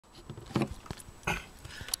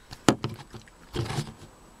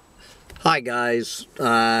Hi guys,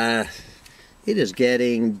 it is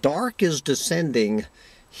getting dark is descending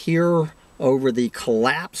here over the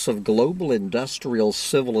collapse of global industrial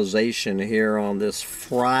civilization here on this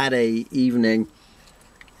Friday evening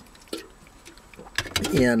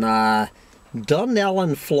in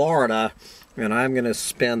Dunellen, Florida, and I'm going to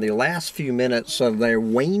spend the last few minutes of their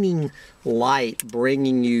waning light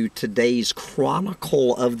bringing you today's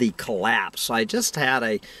Chronicle of the Collapse. I just had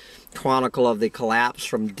a Chronicle of the Collapse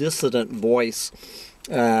from Dissident Voice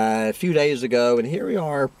a few days ago, and here we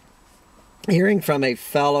are hearing from a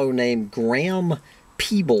fellow named Graham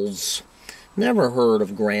Peebles. Never heard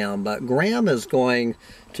of Graham, but Graham is going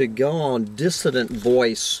to go on Dissident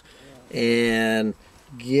Voice and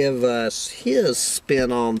give us his spin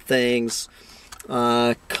on things.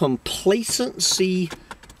 Complacency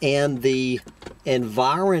and the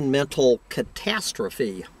Environmental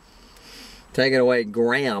Catastrophe. Take it away,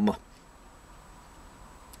 Graham.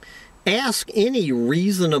 Ask any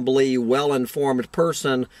reasonably well-informed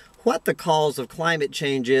person what the cause of climate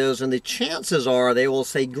change is, and the chances are they will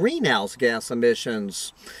say greenhouse gas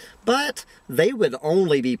emissions. But they would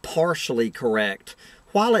only be partially correct.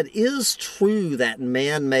 While it is true that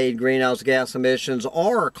man-made greenhouse gas emissions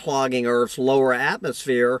are clogging Earth's lower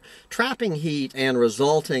atmosphere, trapping heat and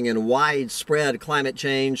resulting in widespread climate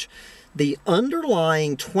change, the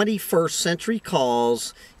underlying 21st century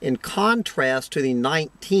cause, in contrast to the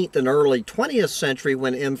 19th and early 20th century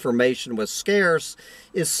when information was scarce,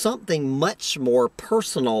 is something much more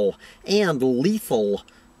personal and lethal: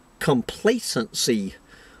 complacency.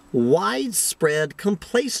 Widespread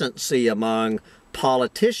complacency among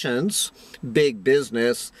politicians, big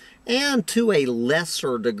business, and to a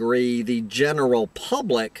lesser degree the general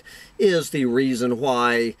public is the reason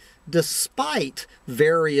why, despite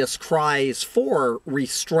various cries for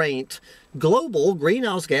restraint, global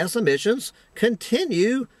greenhouse gas emissions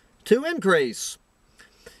continue to increase.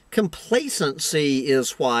 Complacency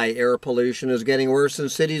is why air pollution is getting worse in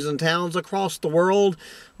cities and towns across the world,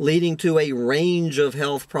 leading to a range of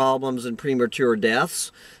health problems and premature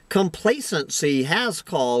deaths. Complacency has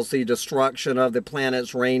caused the destruction of the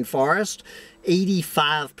planet's rainforest,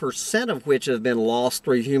 85% of which have been lost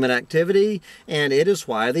through human activity, and it is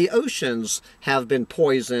why the oceans have been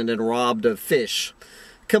poisoned and robbed of fish.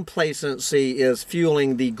 Complacency is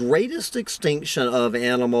fueling the greatest extinction of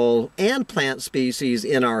animal and plant species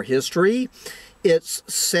in our history. It's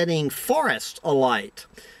setting forests alight,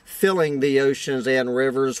 filling the oceans and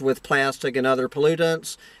rivers with plastic and other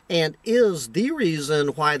pollutants, and is the reason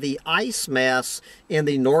why the ice mass in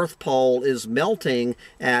the North Pole is melting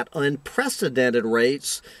at unprecedented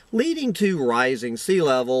rates, leading to rising sea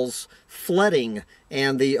levels, flooding,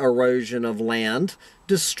 and the erosion of land,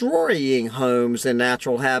 destroying homes and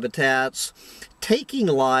natural habitats, taking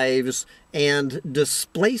lives, and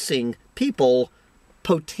displacing people,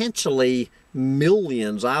 potentially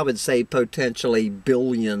millions, I would say potentially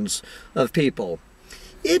billions of people.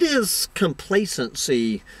 It is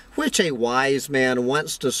complacency, which a wise man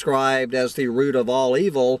once described as the root of all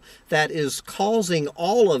evil, that is causing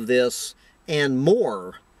all of this and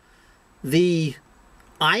more. The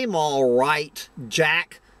I'm all right,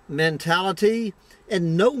 Jack mentality,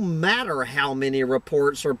 and no matter how many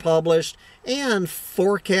reports are published and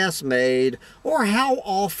forecasts made, or how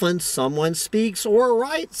often someone speaks or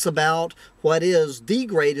writes about what is the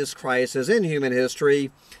greatest crisis in human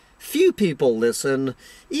history, few people listen,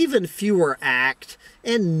 even fewer act,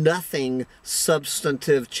 and nothing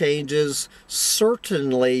substantive changes,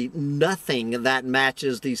 certainly nothing that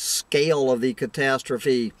matches the scale of the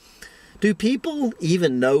catastrophe. Do people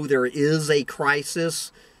even know there is a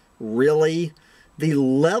crisis? Really? The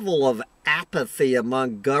level of apathy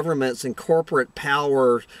among governments and corporate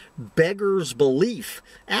power beggars belief,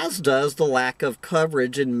 as does the lack of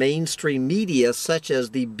coverage in mainstream media such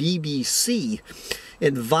as the BBC.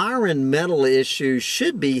 Environmental issues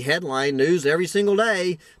should be headline news every single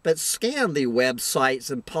day, but scan the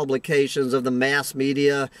websites and publications of the mass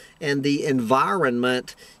media and the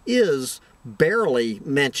environment is barely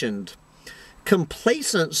mentioned.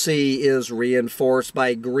 Complacency is reinforced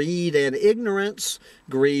by greed and ignorance,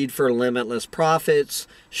 greed for limitless profits,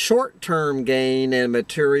 short-term gain and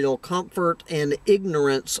material comfort, and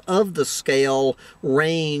ignorance of the scale,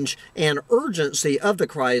 range, and urgency of the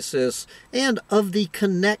crisis, and of the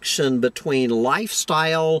connection between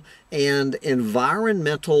lifestyle and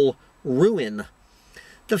environmental ruin.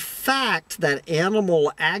 The fact that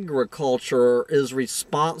animal agriculture is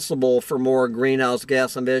responsible for more greenhouse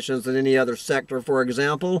gas emissions than any other sector, for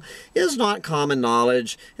example, is not common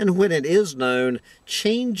knowledge, and when it is known,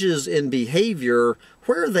 changes in behavior,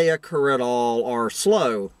 where they occur at all, are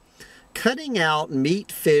slow. Cutting out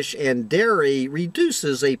meat, fish, and dairy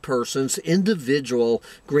reduces a person's individual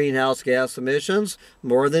greenhouse gas emissions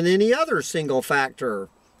more than any other single factor.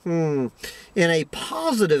 In a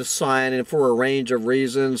positive sign, and for a range of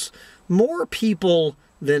reasons, more people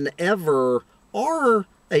than ever are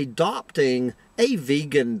adopting a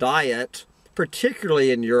vegan diet,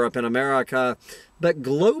 particularly in Europe and America, but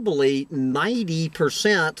globally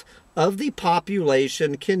 90% of the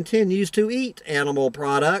population continues to eat animal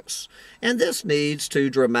products, and this needs to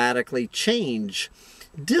dramatically change.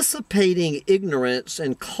 Dissipating ignorance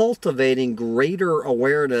and cultivating greater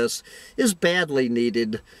awareness is badly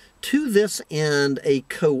needed. To this end, a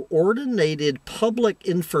coordinated public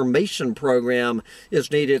information program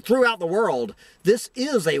is needed throughout the world. This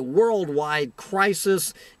is a worldwide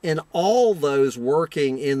crisis, and all those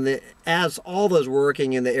working in the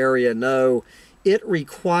area know, it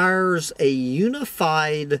requires a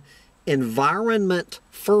unified environment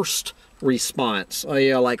first response.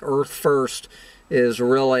 Like Earth first is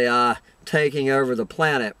really taking over the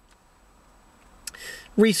planet.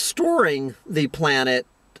 Restoring the planet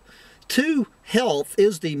to health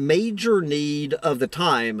is the major need of the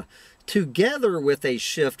time. Together with a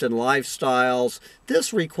shift in lifestyles,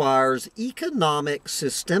 this requires economic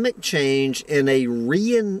systemic change and a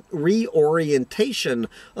reorientation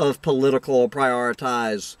of political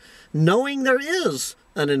priorities. Knowing there is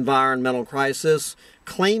an environmental crisis,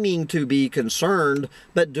 claiming to be concerned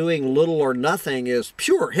but doing little or nothing is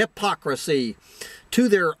pure hypocrisy. To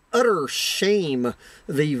their utter shame,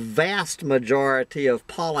 the vast majority of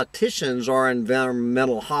politicians are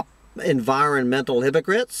environmental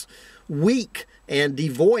hypocrites, weak and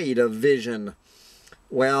devoid of vision.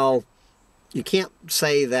 Well, you can't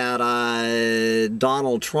say that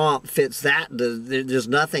Donald Trump fits that. There's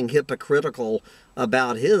nothing hypocritical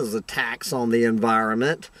about his attacks on the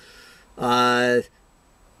environment.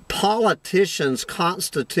 Politicians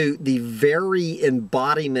constitute the very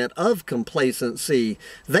embodiment of complacency.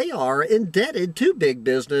 They are indebted to big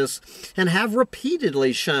business and have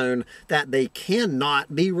repeatedly shown that they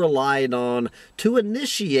cannot be relied on to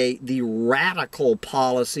initiate the radical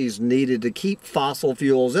policies needed to keep fossil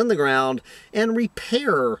fuels in the ground and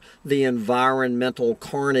repair the environmental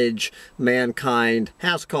carnage mankind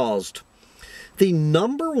has caused. The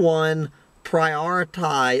number one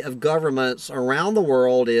priority of governments around the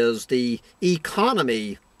world is the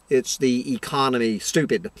economy. It's the economy,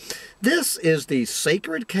 stupid. This is the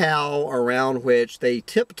sacred cow around which they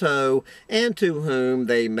tiptoe and to whom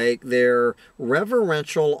they make their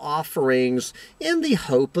reverential offerings in the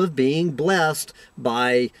hope of being blessed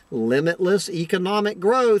by limitless economic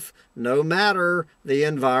growth, no matter the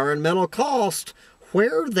environmental cost.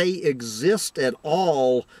 Where they exist at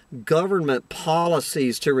all, government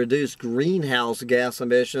policies to reduce greenhouse gas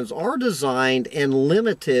emissions are designed and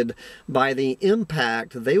limited by the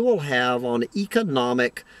impact they will have on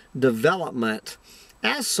economic development.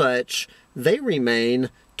 As such, they remain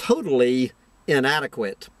totally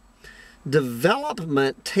inadequate.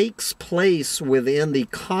 Development takes place within the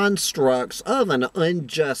constructs of an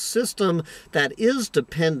unjust system that is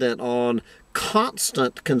dependent on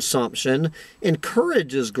constant consumption,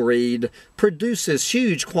 encourages greed, produces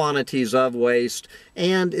huge quantities of waste,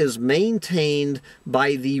 and is maintained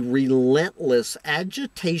by the relentless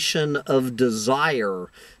agitation of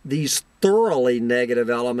desire. These thoroughly negative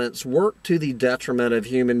elements work to the detriment of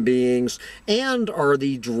human beings and are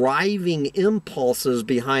the driving impulses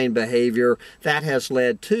behind behavior that has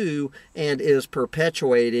led to and is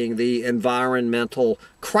perpetuating the environmental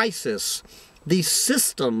crisis. The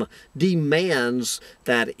system demands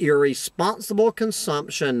that irresponsible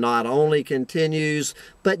consumption not only continues,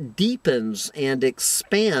 but deepens and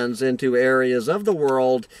expands into areas of the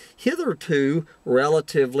world hitherto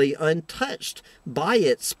relatively untouched by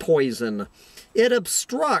its poison. It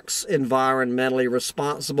obstructs environmentally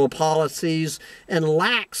responsible policies and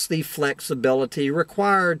lacks the flexibility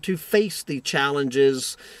required to face the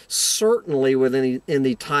challenges, certainly within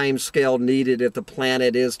the time scale needed if the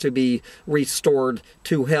planet is to be restored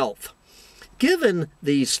to health. Given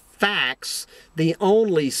these facts, the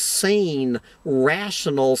only sane,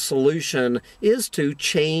 rational solution is to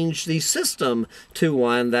change the system to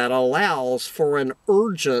one that allows for an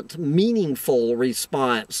urgent, meaningful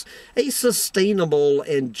response, a sustainable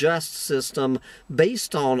and just system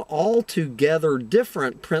based on altogether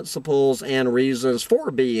different principles and reasons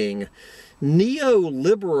for being.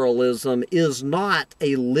 Neoliberalism is not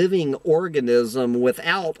a living organism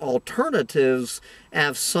without alternatives,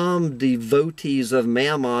 as some devotees of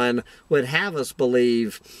Mammon would have us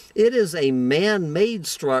believe. It is a man-made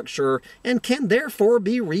structure and can therefore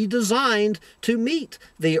be redesigned to meet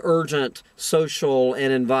the urgent social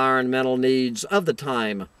and environmental needs of the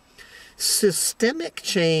time. Systemic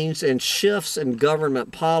change and shifts in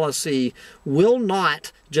government policy will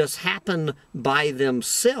not just happen by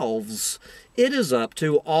themselves. It is up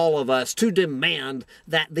to all of us to demand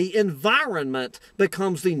that the environment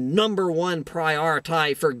becomes the #1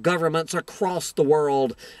 priority for governments across the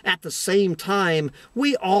world. At the same time,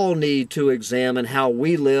 we all need to examine how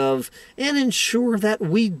we live and ensure that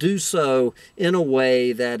we do so in a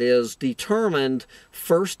way that is determined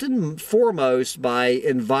first and foremost by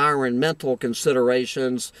environmental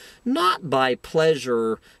considerations, not by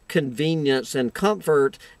pleasure, convenience, and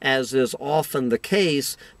comfort, as is often the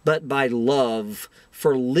case, but by love.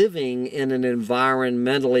 For living in an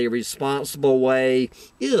environmentally responsible way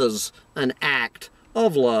is an act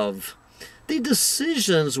of love. The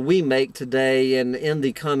decisions we make today and in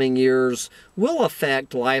the coming years will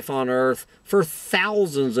affect life on Earth for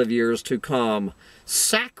thousands of years to come.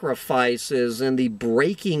 Sacrifices and the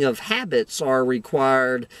breaking of habits are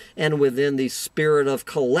required, and within the spirit of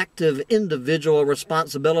collective individual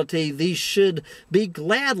responsibility, these should be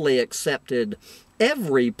gladly accepted.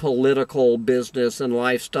 Every political, business, and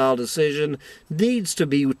lifestyle decision needs to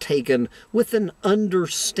be taken with an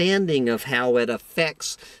understanding of how it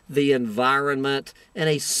affects the environment and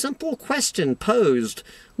a simple question posed: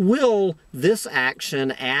 will this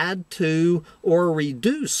action add to or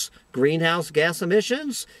reduce greenhouse gas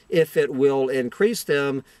emissions? If it will increase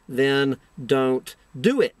them, then don't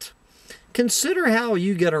do it. Consider how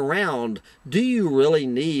you get around. Do you really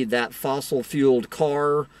need that fossil-fueled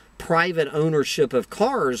car? Private ownership of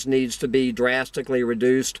cars needs to be drastically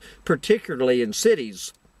reduced, particularly in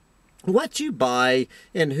cities. What you buy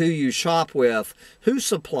and who you shop with, who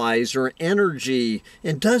supplies your energy,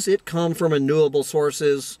 and does it come from renewable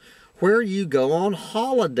sources? Where you go on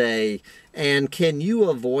holiday, and can you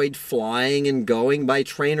avoid flying and going by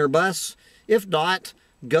train or bus? If not,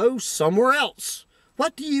 go somewhere else.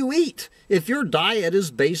 What do you eat? If your diet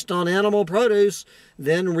is based on animal produce,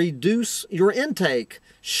 then reduce your intake.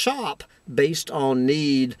 Shop based on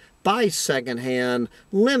need. Buy secondhand.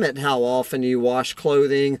 Limit how often you wash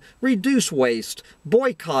clothing. Reduce waste.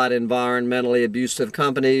 Boycott environmentally abusive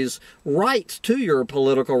companies. Write to your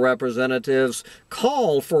political representatives.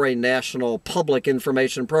 Call for a national public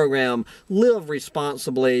information program. Live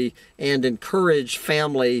responsibly, and encourage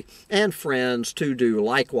family and friends to do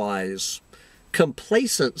likewise.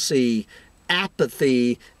 Complacency,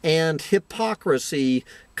 apathy, and hypocrisy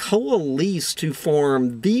coalesce to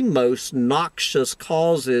form the most noxious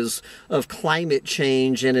causes of climate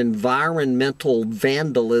change and environmental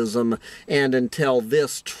vandalism, and until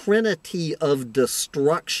this trinity of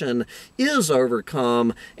destruction is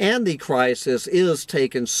overcome and the crisis is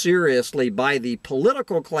taken seriously by the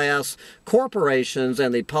political class, corporations,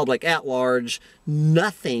 and the public at large,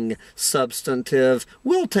 nothing substantive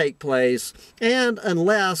will take place. And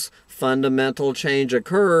unless fundamental change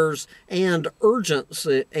occurs and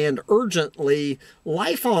urgently,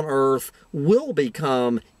 life on Earth will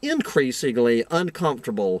become increasingly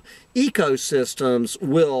uncomfortable. Ecosystems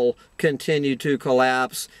will continue to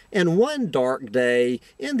collapse, and one dark day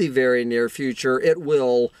in the very near future, it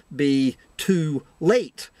will be too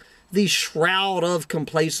late. The shroud of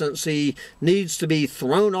complacency needs to be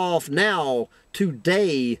thrown off now,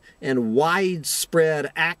 today, and widespread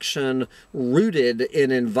action rooted in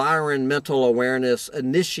environmental awareness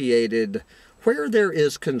initiated. Where there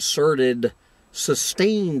is concerted,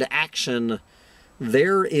 sustained action,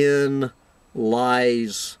 therein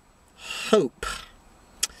lies hope.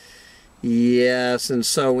 Yes, and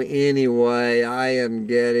so anyway, I am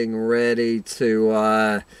getting ready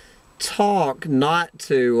to talk not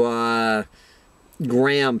to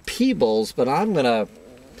Graham Peebles, but I'm going to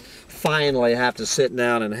finally have to sit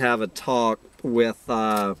down and have a talk with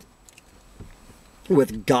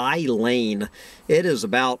Guy Lane. It is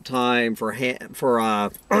about time for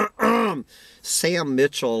Sam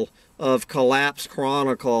Mitchell of Collapse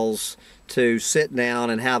Chronicles to sit down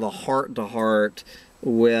and have a heart-to-heart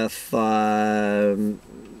with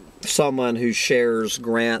someone who shares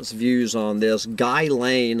Grant's views on this. Guy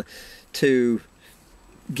Lane, we're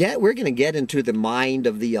going to get into the mind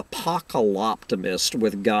of the apocalyptimist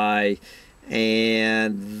with Guy,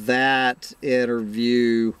 and that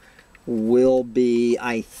interview will be,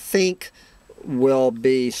 I think, will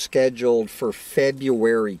be scheduled for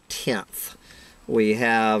February 10th, We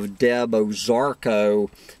have Deb Ozarko,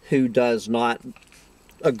 who does not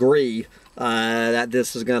agree that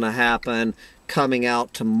this is going to happen, coming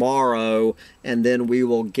out tomorrow, and then we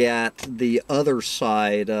will get the other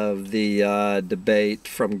side of the debate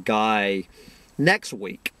from Guy next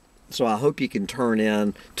week. So I hope you can tune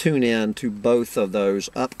in to both of those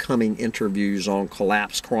upcoming interviews on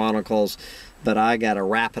Collapse Chronicles. But I got to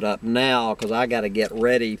wrap it up now because I got to get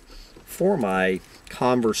ready for my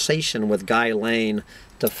conversation with Guy Lane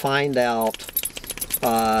to find out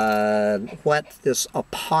what this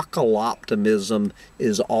apocalyptimism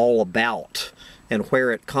is all about and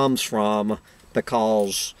where it comes from,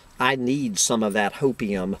 because I need some of that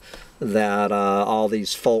hopium that all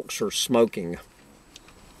these folks are smoking.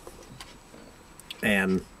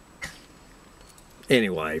 And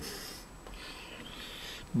anyway,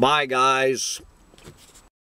 bye guys.